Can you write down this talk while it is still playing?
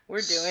We're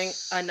doing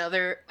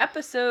another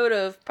episode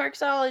of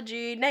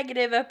Parksology,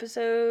 negative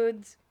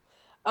episodes.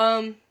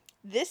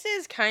 This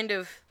is kind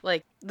of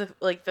like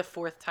the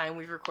fourth time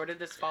we've recorded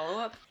this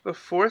follow-up. The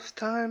fourth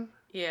time?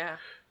 Yeah.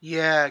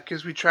 Yeah,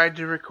 because we tried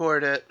to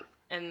record it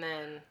And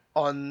then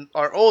on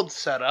our old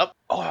setup.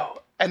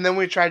 Oh, and then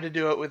we tried to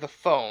do it with a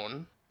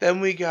phone. Then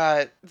we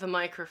got the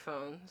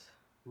microphones.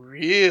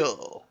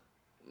 real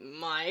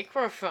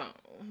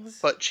Microphones.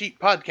 but cheap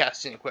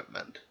podcasting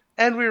equipment.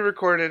 And we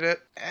recorded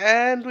it,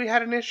 and we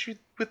had an issue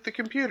with the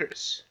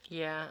computers.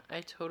 Yeah, I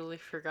totally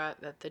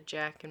forgot that the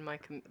jack in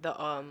the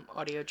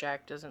audio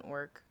jack doesn't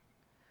work.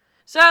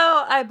 So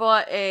I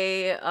bought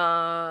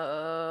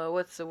a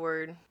what's the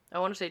word? I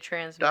want to say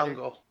transmitter.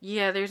 Dongle.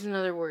 Yeah, there's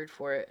another word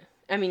for it.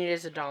 I mean, it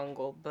is a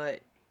dongle, but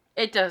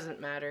it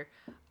doesn't matter.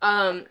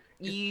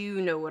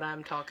 You know what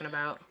I'm talking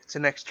about. It's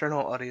an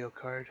external audio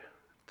card.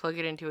 Plug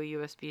it into a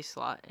USB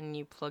slot, and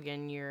you plug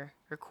in your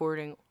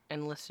recording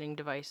and listening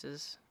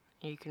devices.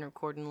 You can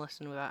record and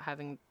listen without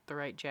having the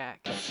right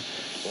jack.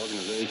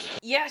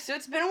 Yeah, so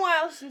it's been a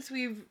while since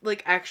we've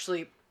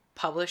actually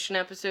published an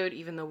episode,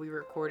 even though we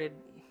recorded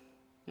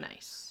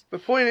nice. The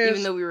point is,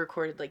 even though we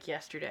recorded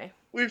yesterday.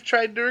 We've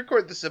tried to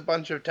record this a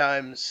bunch of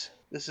times.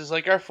 This is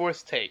our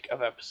fourth take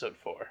of episode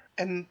 4.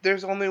 And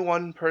there's only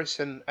one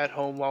person at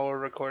home while we're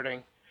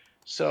recording.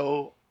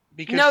 So,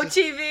 because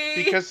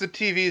the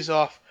TV's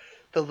off,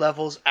 the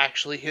levels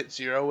actually hit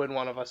 0 when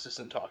one of us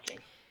isn't talking.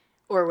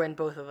 Or when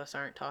both of us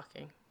aren't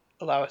talking.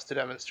 Allow us to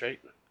demonstrate.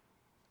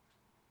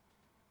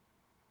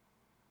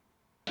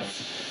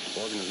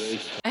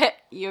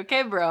 You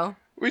okay, bro?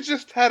 We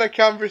just had a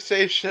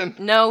conversation.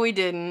 No, we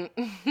didn't.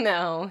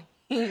 No.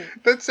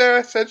 That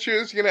Sarah said she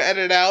was going to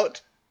edit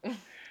out.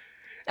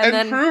 And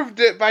then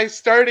proved it by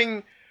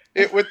starting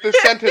it with the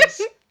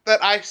sentence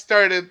that I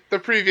started the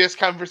previous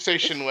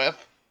conversation with.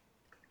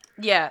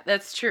 Yeah,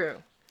 that's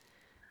true.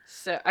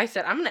 So I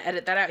said, I'm going to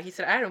edit that out. He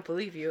said, I don't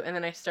believe you. And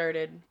then I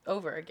started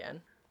over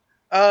again.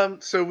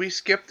 So we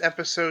skipped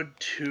episode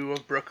 2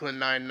 of Brooklyn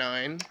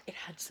Nine-Nine. It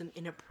had some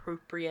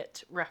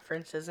inappropriate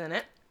references in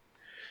it.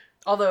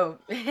 Although,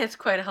 it's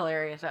quite a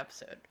hilarious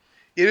episode.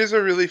 It is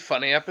a really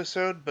funny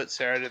episode, but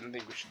Sarah didn't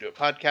think we should do a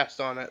podcast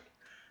on it.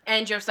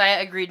 And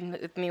Josiah agreed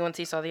with me once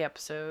he saw the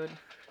episode.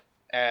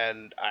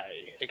 And I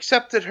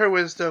accepted her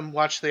wisdom,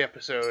 watched the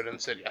episode, and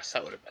said, yes,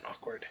 that would have been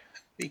awkward.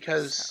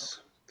 Because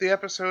the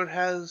episode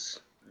has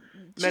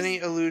many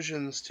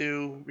allusions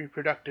to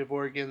reproductive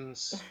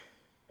organs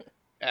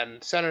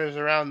and centers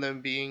around them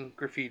being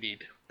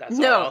graffitied. That's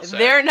all I'll say.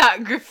 No, they're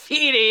not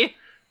graffiti.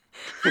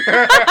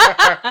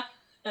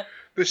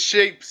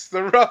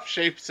 The rough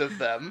shapes of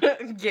them.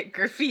 Get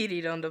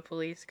graffitied onto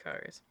police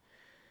cars.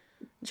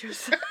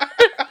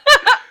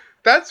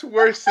 That's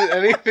worse than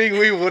anything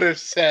we would have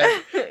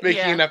said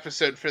making an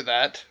episode for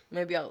that.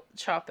 Maybe I'll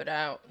chop it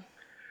out.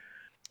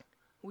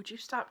 Would you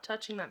stop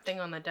touching that thing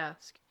on the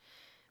desk?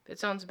 If it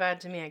sounds bad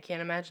to me, I can't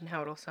imagine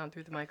how it'll sound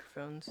through the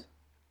microphones.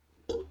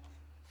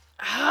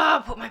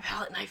 Put my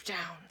palette knife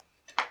down.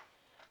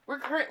 We're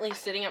currently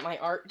sitting at my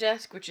art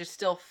desk, which is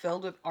still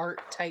filled with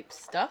art-type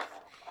stuff.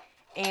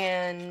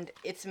 And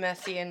it's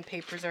messy and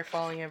papers are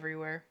falling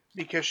everywhere.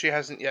 Because she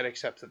hasn't yet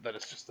accepted that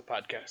it's just the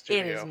podcast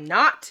studio. It is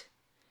not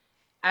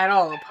at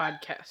all a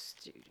podcast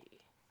studio.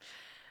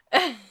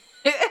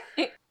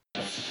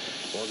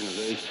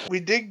 We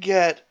did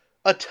get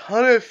a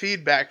ton of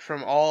feedback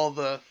from all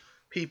the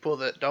people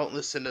that don't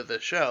listen to the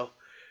show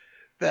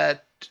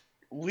that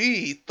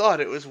we thought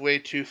it was way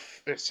too...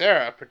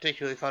 Sarah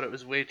particularly thought it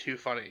was way too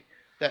funny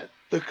that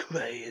the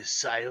clay is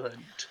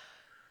silent.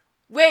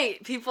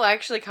 Wait, people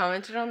actually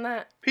commented on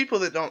that? People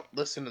that don't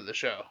listen to the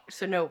show.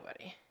 So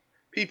nobody.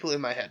 People in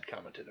my head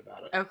commented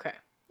about it. Okay.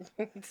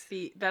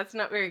 See, that's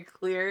not very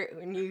clear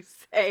when you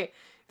say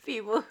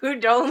people who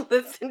don't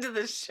listen to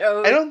the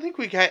show. I don't think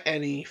we got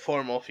any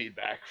formal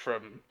feedback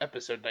from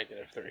episode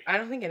 -3. I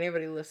don't think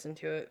anybody listened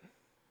to it.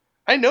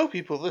 I know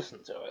people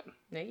listen to it.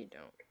 No, you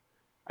don't.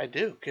 I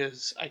do,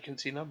 because I can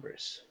see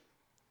numbers.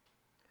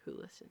 Who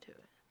listened to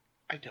it?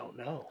 I don't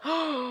know.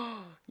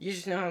 You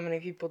just know how many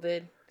people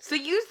did. So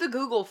use the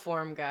Google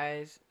form,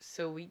 guys,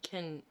 so we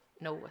can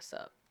know what's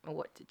up and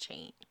what to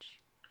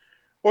change.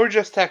 Or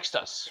just text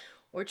us.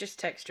 Or just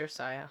text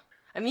Josiah.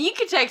 I mean, you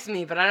could text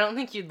me, but I don't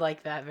think you'd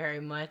like that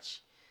very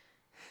much.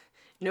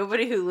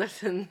 Nobody who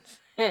listens.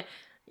 Yeah,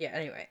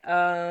 anyway.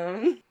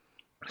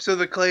 So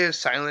the clay is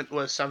silent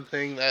was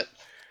something that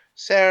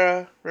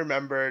Sarah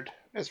remembered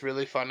as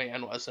really funny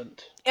and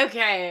wasn't.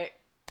 Okay.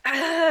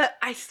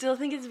 I still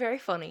think it's very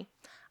funny.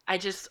 I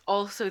just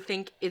also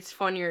think it's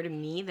funnier to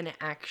me than it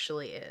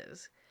actually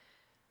is.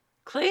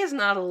 Clay is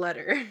not a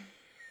letter.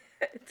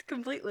 It's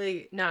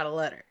completely not a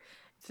letter.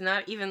 It's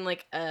not even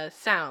a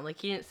sound.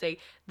 He didn't say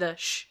the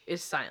sh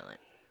is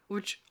silent,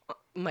 which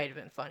might have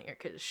been funnier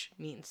because sh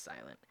means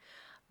silent.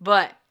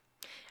 But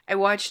I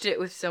watched it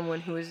with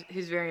someone who's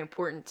very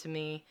important to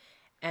me,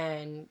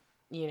 and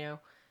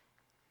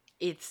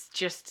it's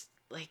just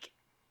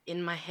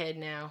in my head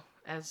now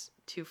as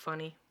too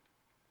funny.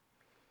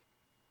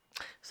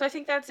 So I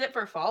think that's it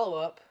for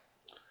follow-up.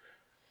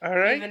 All Do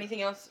you right. have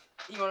anything else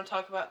you want to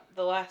talk about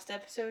the last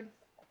episode?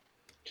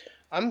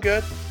 I'm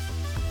good.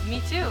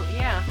 Me too,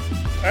 yeah.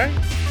 All right.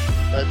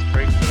 Let's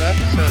break for the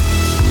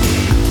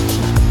episode.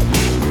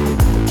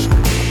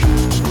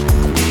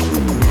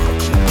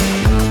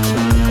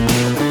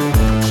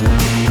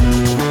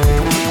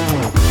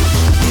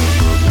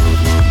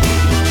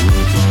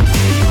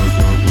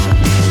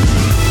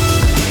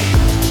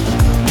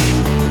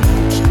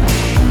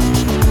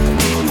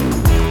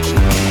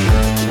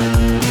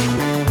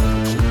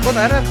 Well,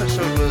 that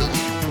episode was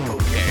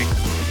okay.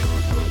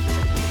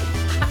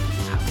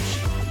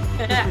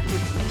 I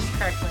just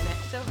cracked my neck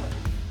so hard.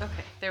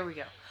 Okay, there we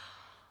go.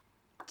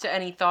 So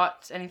any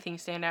thoughts? Anything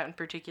stand out in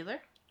particular?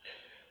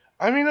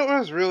 I mean, it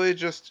was really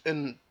just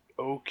an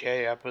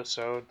okay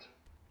episode.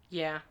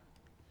 Yeah.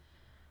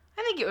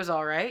 I think it was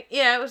alright.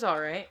 Yeah, it was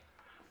alright.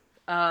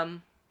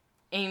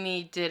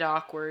 Amy did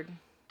awkward.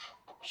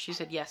 She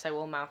said, yes, I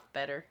will mouth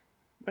better.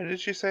 Why did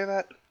she say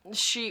that?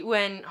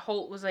 When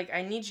Holt was like,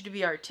 I need you to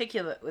be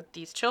articulate with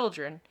these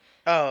children.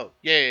 Oh,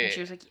 yeah. And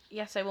she was like,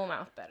 yes, I will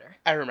mouth better.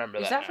 I remember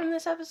that. Is that now. from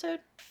this episode?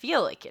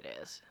 Feel like it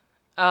is.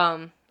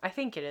 I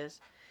think it is.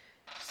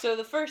 So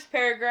the first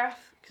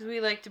paragraph, because we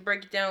like to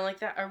break it down like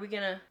that, are we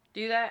gonna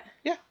do that?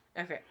 Yeah.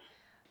 Okay.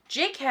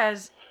 Jake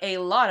has a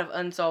lot of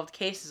unsolved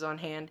cases on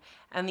hand,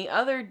 and the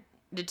other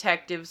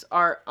detectives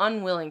are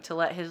unwilling to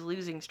let his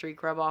losing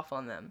streak rub off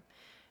on them.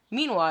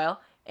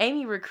 Meanwhile,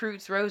 Amy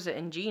recruits Rosa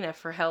and Gina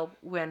for help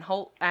when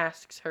Holt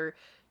asks her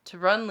to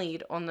run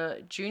lead on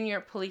the junior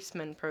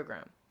policeman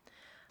program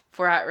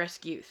for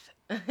at-risk youth.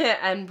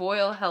 And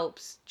Boyle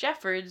helps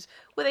Jeffords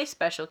with a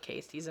special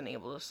case he's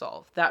unable to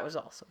solve. That was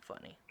also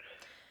funny.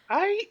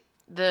 I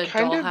The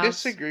kind of dollhouse.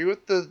 disagree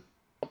with the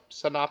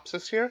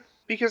synopsis here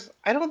because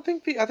I don't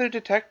think the other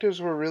detectives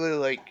were really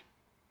like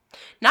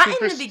Not in the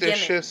beginning.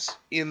 superstitious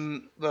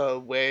in the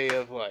way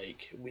of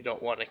like we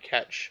don't want to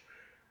catch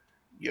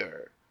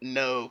your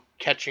no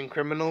catching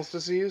criminals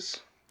disease.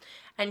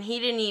 And he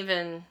didn't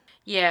even.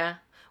 Yeah.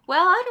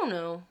 Well, I don't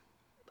know.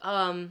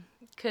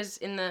 Because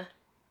in the.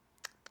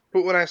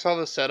 But when I saw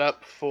the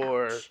setup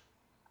for Ouch.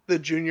 the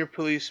junior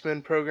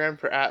policeman program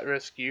for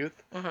at-risk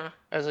youth, Uh-huh.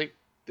 I was like,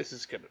 this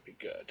is gonna be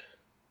good.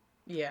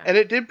 Yeah. And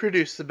it did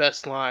produce the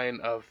best line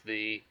of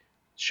the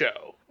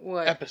show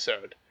What?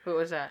 episode. What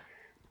was that?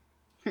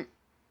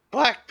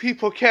 Black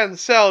people can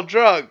sell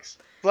drugs.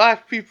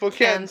 Black people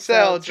can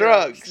sell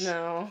drugs.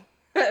 No.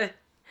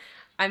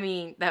 I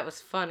mean, that was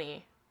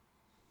funny.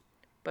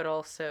 But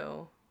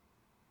also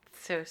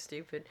so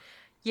stupid.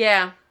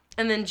 Yeah.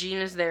 And then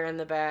Gina's there in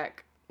the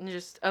back. And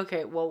just,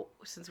 okay, well,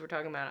 since we're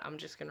talking about it, I'm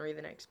just going to read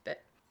the next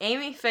bit.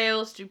 Amy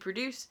fails to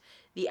produce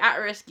the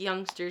at-risk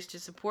youngsters to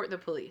support the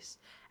police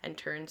and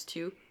turns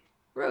to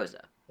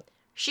Rosa.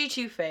 She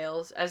too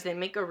fails as they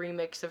make a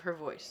remix of her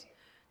voice.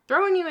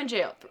 Throwing you in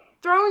jail.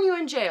 Throwing you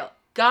in jail.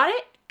 Got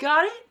it?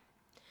 Got it?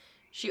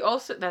 She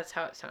also, that's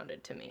how it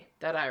sounded to me,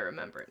 that I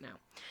remember it now.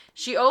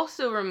 She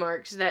also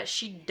remarks that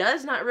she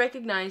does not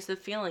recognize the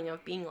feeling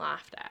of being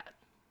laughed at.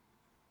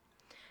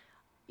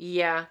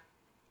 Yeah,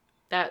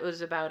 that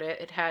was about it.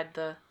 It had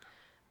the,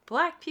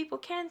 black people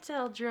can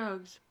sell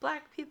drugs.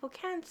 Black people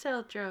can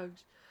sell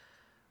drugs.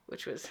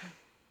 Which was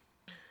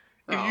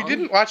If wrong. you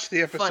didn't watch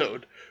the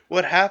episode,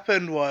 what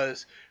happened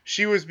was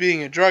she was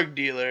being a drug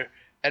dealer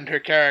and her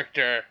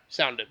character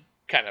sounded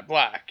kind of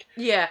black.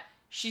 Yeah,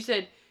 she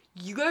said,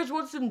 you guys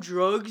want some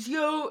drugs,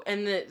 yo?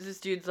 And this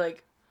dude's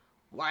like,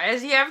 why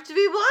does he have to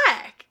be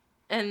black?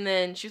 And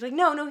then she's like,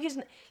 no, he's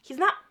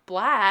not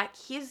black.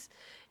 He's,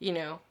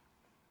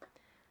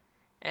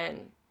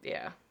 and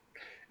yeah.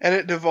 And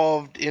it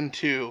devolved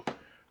into,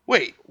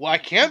 wait, why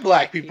can't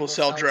black people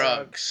sell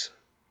drugs?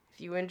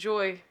 If you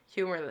enjoy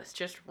humor that's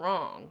just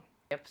wrong,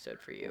 episode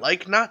for you.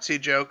 Like Nazi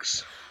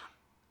jokes.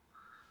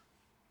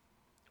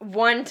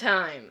 One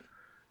time,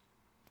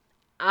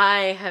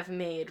 I have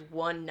made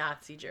one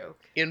Nazi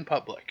joke In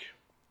public.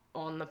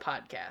 on the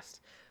podcast.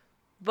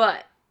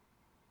 But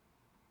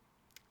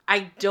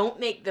I don't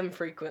make them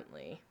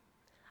frequently.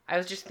 I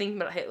was just thinking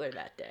about Hitler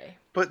that day.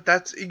 But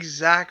that's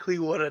exactly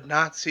what a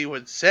Nazi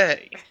would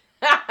say.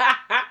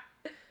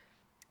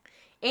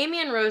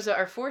 Amy and Rosa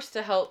are forced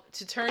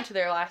to turn to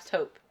their last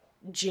hope,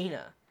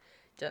 Gina.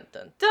 Dun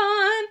dun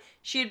dun!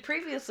 She had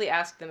previously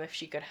asked them if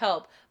she could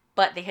help,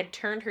 but they had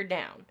turned her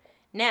down.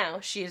 Now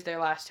she is their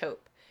last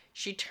hope.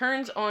 She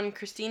turns on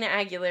Christina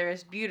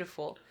Aguilera's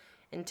Beautiful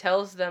and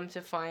tells them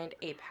to find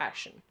a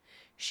passion.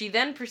 She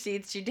then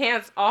proceeds to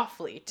dance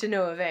awfully, to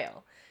no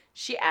avail.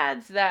 She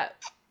adds that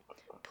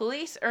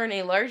police earn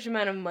a large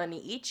amount of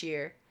money each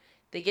year,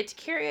 they get to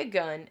carry a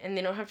gun, and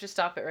they don't have to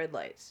stop at red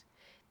lights.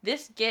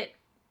 This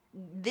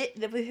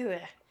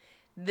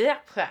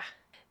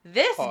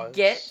Pause.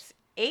 gets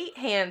 8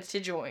 hands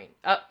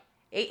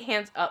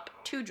up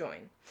to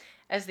join.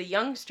 As the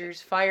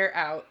youngsters fire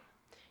out,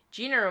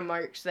 Gina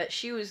remarks that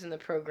she was in the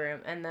program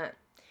and that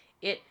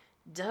it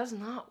does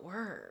not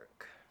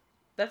work.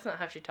 That's not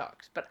how she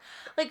talks, but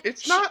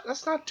That's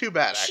not too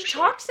bad, actually. She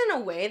talks in a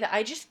way that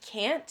I just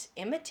can't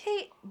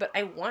imitate, but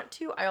I want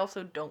to. I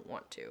also don't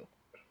want to.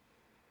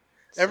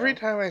 Every So.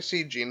 time I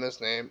see Gina's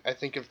name, I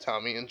think of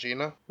Tommy and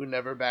Gina, who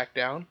never back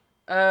down.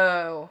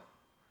 Oh.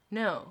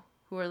 No.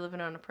 Who are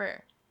living on a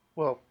prayer.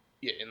 Well,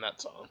 yeah, in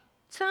that song.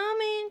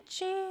 Tommy and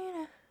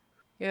Gina.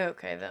 Yeah,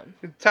 okay then.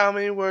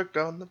 Tommy worked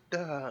on the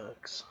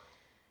docks.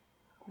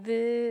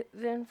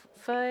 Then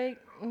fight.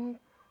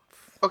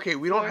 Okay,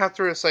 we don't have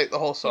to recite the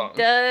whole He song.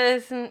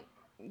 doesn't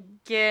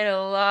get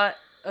a lot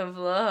of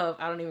love.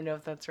 I don't even know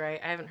if that's right.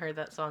 I haven't heard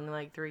that song in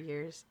like 3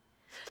 years.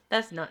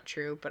 That's not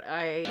true, but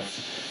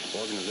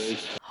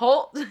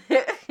Holt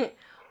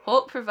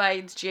Holt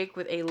provides Jake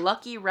with a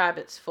lucky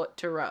rabbit's foot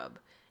to rub.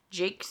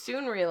 Jake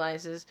soon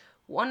realizes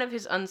one of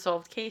his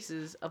unsolved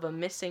cases of a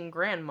missing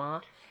grandma,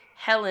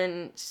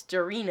 Helen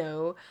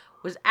Storino,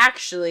 was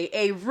actually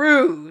a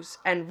ruse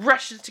and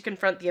rushes to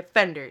confront the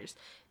offenders,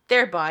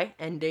 thereby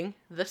ending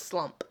the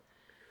slump.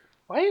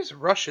 Why is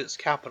Rushes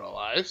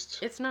capitalized?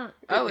 It's not.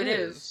 It It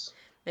is. is.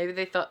 Maybe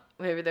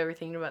they were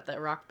thinking about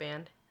that rock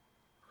band.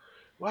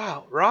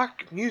 Wow,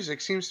 rock music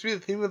seems to be the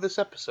theme of this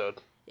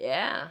episode.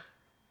 Yeah.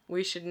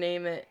 We should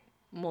name it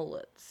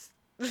Mullets.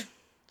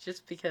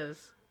 Just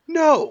because.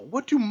 No,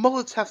 what do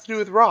mullets have to do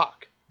with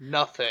rock?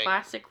 Nothing.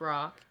 Classic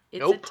rock. It's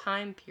Nope. a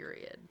time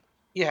period.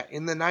 Yeah,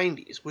 in the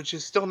 90s, which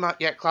is still not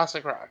yet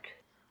classic rock.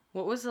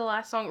 What was the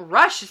last song?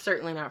 Rush is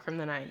certainly not from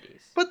the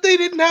 90s. But they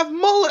didn't have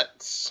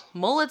mullets!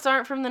 Mullets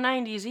aren't from the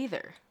 90s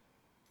either.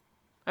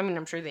 I mean,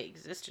 I'm sure they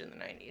existed in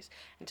the 90s,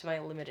 and to my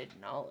limited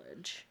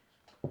knowledge.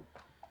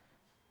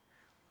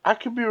 I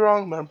could be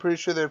wrong, but I'm pretty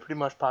sure they were pretty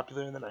much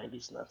popular in the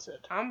 90s, and that's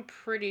it. I'm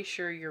pretty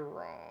sure you're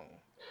wrong.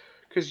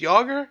 Because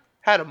Yager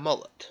had a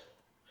mullet.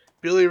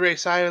 Billy Ray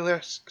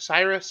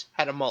Cyrus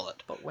had a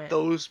mullet. But when?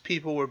 Those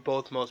people were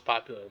both most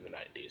popular in the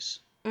 90s.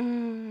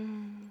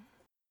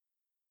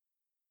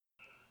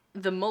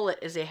 The mullet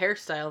is a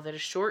hairstyle that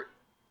is short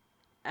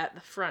at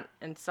the front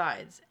and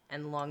sides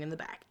and long in the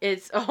back.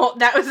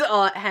 That was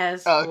all it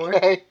has for.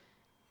 Okay.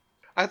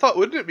 I thought,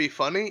 wouldn't it be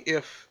funny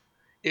if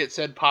it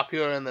said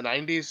popular in the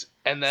 90s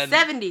and then...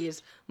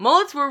 70s.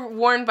 Mullets were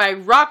worn by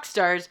rock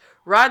stars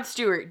Rod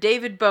Stewart,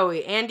 David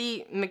Bowie,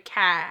 Andy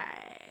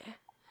Mackay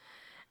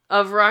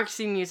of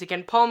Roxy Music,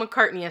 and Paul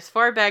McCartney as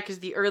far back as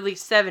the early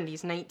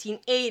 70s,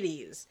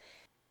 1980s.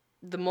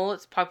 The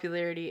mullet's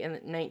popularity in the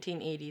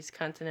 1980s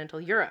continental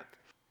Europe.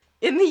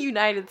 In the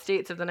United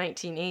States of the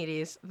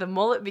 1980s, the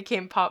mullet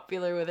became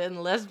popular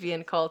within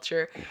lesbian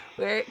culture,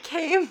 where it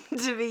came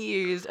to be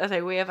used as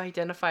a way of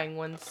identifying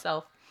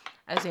oneself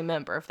as a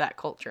member of that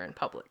culture in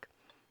public.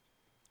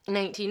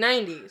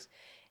 1990s.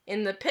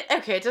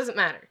 Okay, it doesn't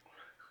matter.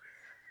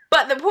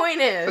 But the point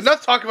is...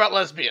 Enough talk about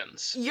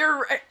lesbians.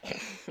 You're right.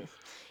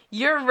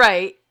 You're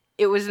right.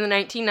 It was in the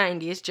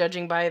 1990s,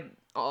 judging by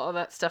all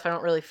that stuff I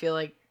don't really feel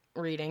like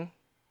reading.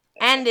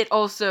 And it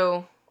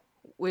also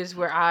was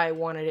where I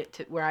wanted it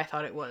to... where I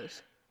thought it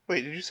was.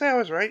 Wait, did you say I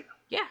was right?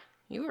 Yeah,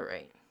 you were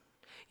right.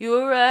 You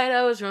were right,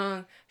 I was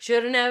wrong.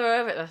 Should have never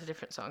ever... That's a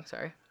different song,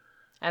 sorry.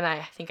 And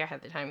I think I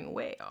had the timing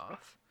way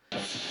off.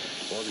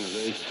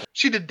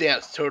 She did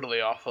dance totally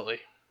awfully.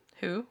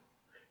 Who?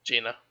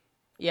 Gina.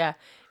 Yeah,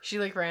 she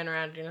like ran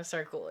around in a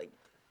circle like...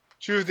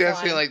 She was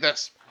dancing Flying. like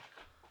this.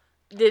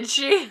 Did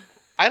she?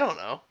 I don't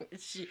know.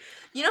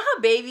 You know how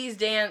babies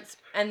dance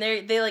and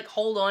they like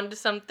hold on to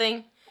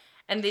something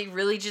and they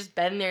really just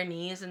bend their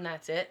knees and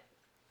that's it?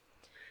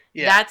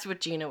 Yeah. That's what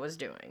Gina was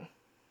doing.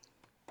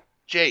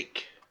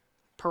 Jake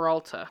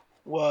Peralta.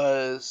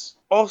 was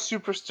all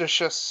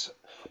superstitious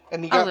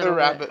and he A got the little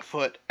rabbit bit.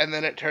 foot, and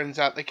then it turns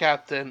out the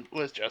captain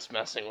was just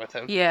messing with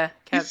him. Yeah,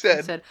 Captain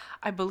said- said,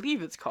 I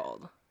believe it's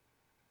called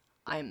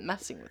I'm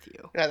messing with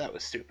you. Yeah, that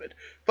was stupid.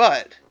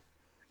 But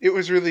it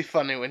was really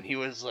funny when he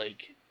was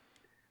like,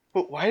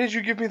 but why did you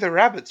give me the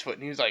rabbit's foot?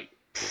 And he was like,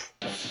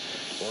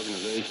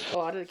 A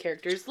lot of the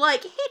characters,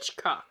 like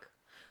Hitchcock,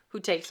 who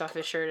takes off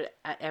his shirt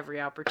at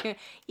every opportunity.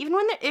 Even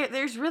when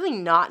there's really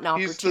not an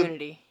He's the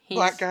opportunity.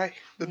 black guy,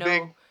 the no,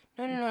 big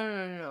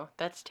No.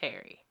 That's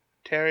Terry.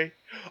 Terry.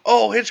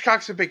 Oh,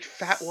 Hitchcock's a big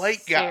fat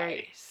white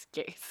guy.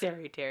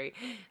 Scary Terry.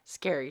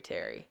 Scary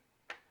Terry.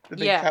 The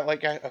big Yeah. fat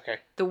white guy? Okay.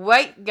 The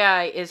white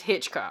guy is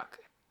Hitchcock.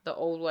 The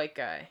old white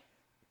guy.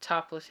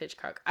 Topless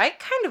Hitchcock. I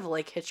kind of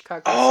like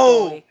Hitchcock. and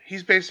Oh, Scully.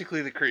 he's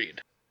basically the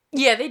Creed.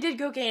 Yeah, they did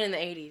cocaine in the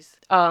 80s.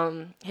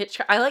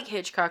 I like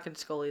Hitchcock and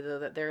Scully, though,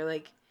 that they're,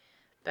 like,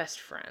 best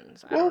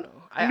friends. I don't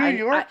know. New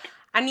York.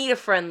 I need a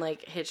friend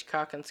like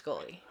Hitchcock and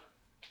Scully.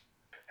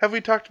 Have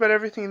we talked about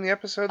everything in the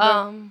episode,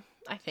 though?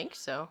 I think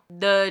so.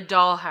 The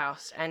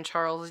dollhouse and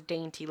Charles'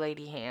 dainty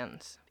lady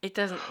hands. It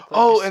doesn't look like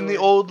Oh, a and the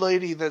sword. old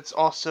lady that's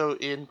also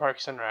in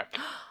Parks and Rec.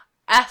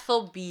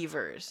 Ethel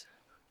Beavers.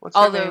 What's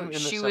her name Although in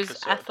this she was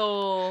episode?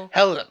 Ethel...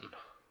 Helen.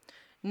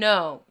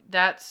 No,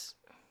 that's...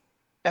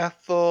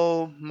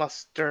 Ethel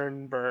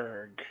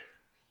Musternberg.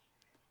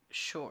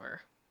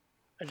 Sure.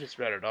 I just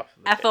read it off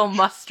of the Ethel page.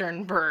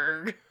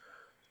 Musternberg.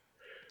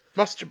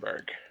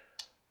 Musterberg.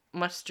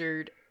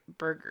 Mustard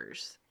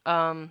burgers.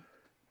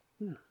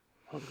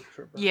 Hungry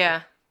for a burger.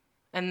 Yeah.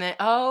 And then...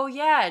 Oh,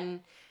 yeah,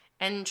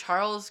 and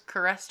Charles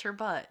caressed her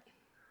butt.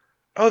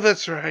 Oh,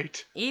 that's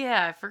right.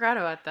 Yeah, I forgot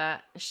about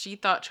that. She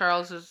thought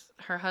Charles was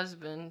her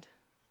husband.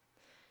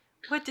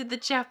 What did the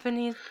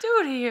Japanese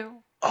do to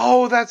you?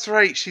 Oh, that's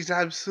right. She's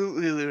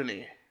absolutely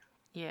loony.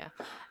 Yeah.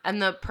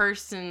 And the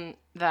person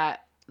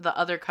that the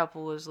other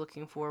couple was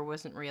looking for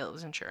wasn't real. It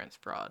was insurance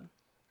fraud.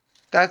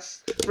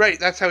 That's right.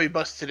 That's how he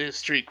busted his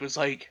streak. Was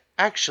like,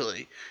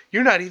 actually,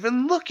 you're not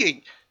even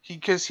looking.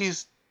 Because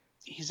he's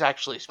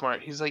actually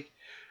smart. He's like,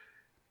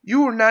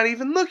 you were not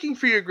even looking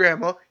for your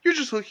grandma. You're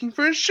just looking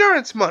for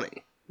insurance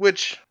money.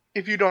 Which,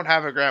 if you don't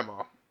have a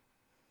grandma,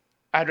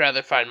 I'd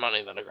rather find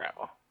money than a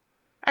grandma.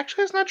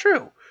 Actually, that's not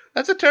true.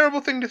 That's a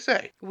terrible thing to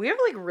say. We have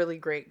like really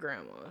great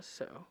grandmas,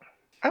 so.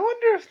 I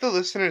wonder if the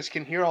listeners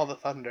can hear all the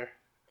thunder.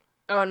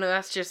 Oh no,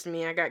 that's just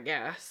me. I got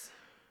gas.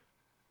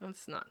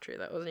 That's not true.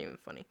 That wasn't even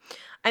funny.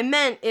 I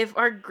meant if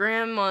our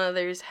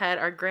grandmothers had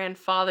our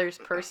grandfather's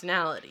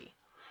personality.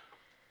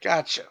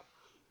 Gotcha.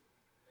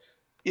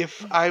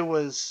 If I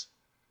was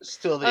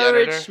still the A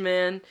editor. rich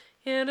man.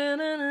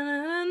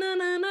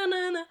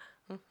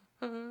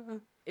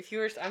 If you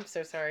were, I'm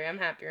so sorry. I'm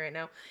happy right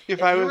now.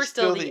 If I you was were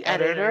still the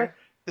editor,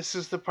 this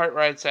is the part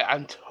where I'd say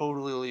I'm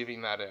totally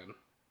leaving that in.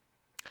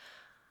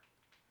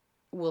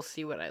 We'll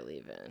see what I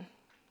leave in.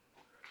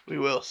 We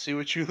will see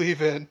what you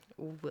leave in.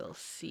 We'll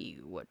see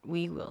what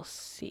we will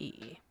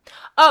see.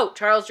 Oh,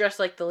 Charles dressed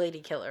like the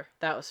lady killer.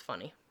 That was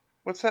funny.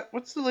 What's that?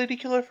 What's the lady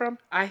killer from?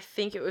 I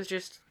think it was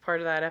just part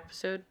of that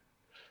episode.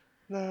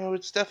 No,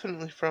 it's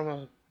definitely from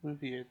a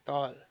movie, I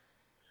thought.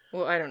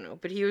 Well, I don't know.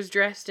 But he was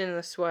dressed in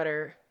the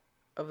sweater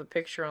of a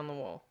picture on the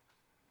wall.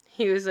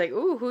 He was like,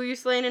 ooh, who you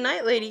slaying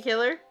tonight, lady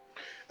killer?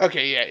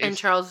 Okay, yeah. And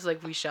Charles was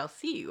like, we shall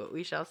see what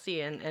we shall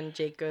see. And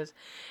Jake goes,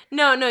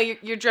 no,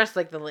 you're dressed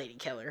like the lady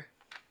killer.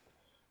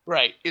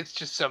 Right, it's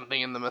just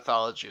something in the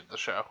mythology of the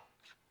show.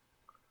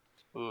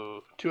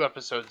 Ooh, 2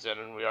 episodes in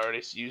and we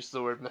already used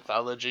the word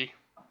mythology.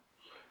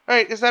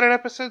 Alright, is that an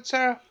episode,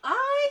 Sarah?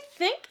 I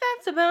think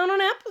that's about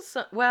an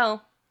episode.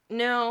 Well,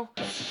 no.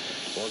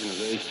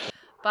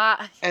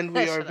 Bye. And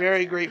we are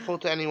very grateful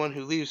to anyone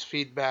who leaves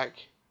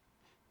feedback.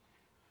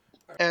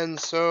 And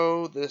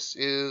so this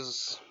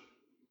is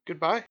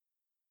goodbye.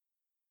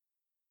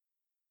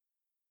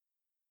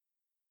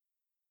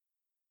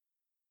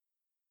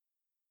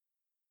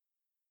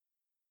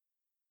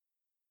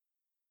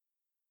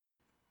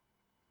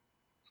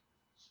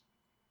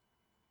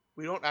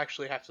 We don't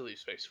actually have to leave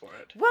space for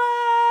it.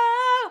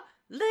 Whoa,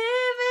 living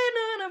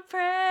on a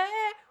prayer.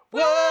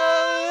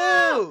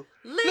 Whoa,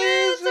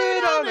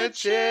 lizard on a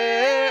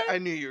chair. I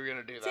knew you were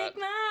gonna do that. Take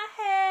my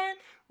hand.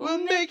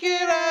 We'll make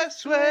it, I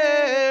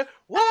swear.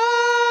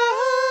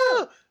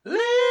 Whoa,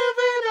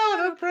 living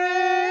on a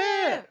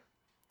prayer.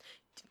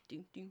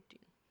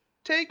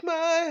 Take my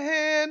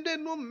hand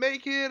and we'll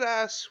make it,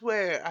 I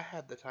swear. I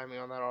had the timing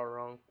on that all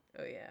wrong.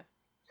 Oh, yeah.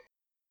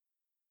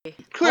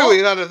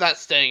 Clearly none of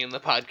that's staying in the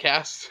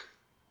podcast.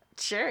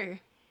 Sure.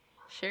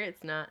 Sure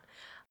it's not.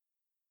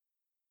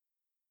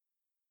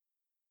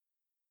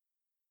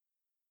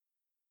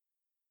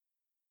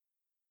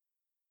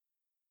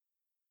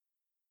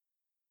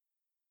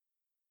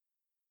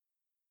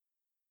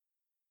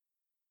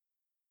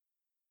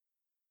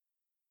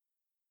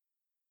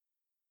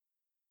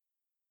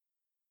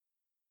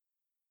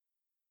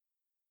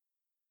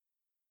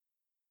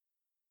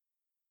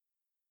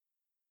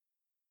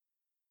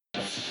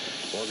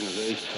 Organization.